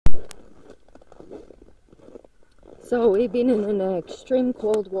So we've been in an extreme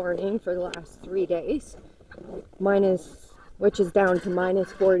cold warning for the last 3 days, which is down to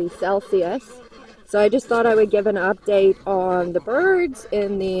minus 40 Celsius. So I just thought I would give an update on the birds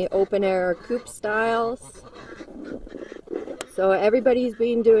in the open air coop styles. So everybody's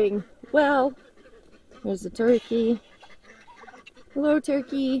been doing well. There's a turkey. Hello,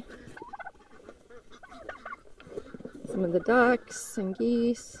 turkey. Some of the ducks and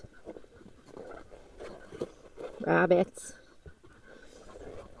geese. Rabbits.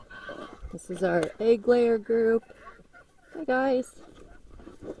 This is our egg layer group. Hi guys.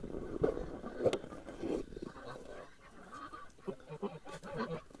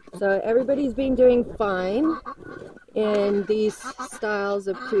 So everybody's been doing fine in these styles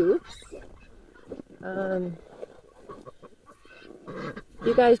of coops.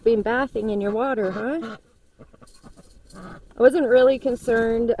 You guys been bathing in your water, huh? I wasn't really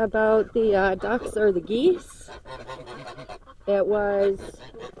concerned about the ducks or the geese. It was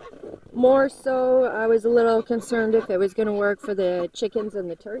more so I was a little concerned if it was going to work for the chickens and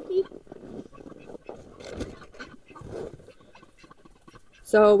the turkey.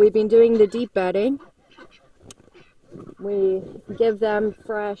 So we've been doing the deep bedding. We give them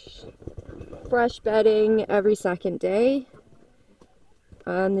fresh bedding every second day.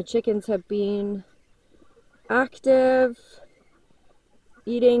 And the chickens have been active,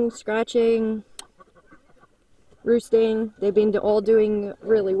 eating, scratching, roosting. They've been all doing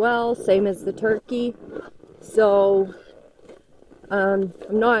really well, same as the turkey. So I'm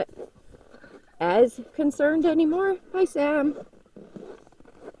not as concerned anymore. Hi Sam.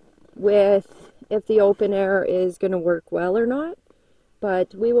 With if the open air is going to work well or not.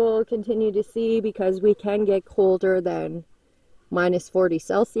 But we will continue to see because we can get colder than minus 40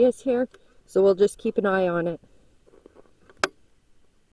 Celsius here. So we'll just keep an eye on it.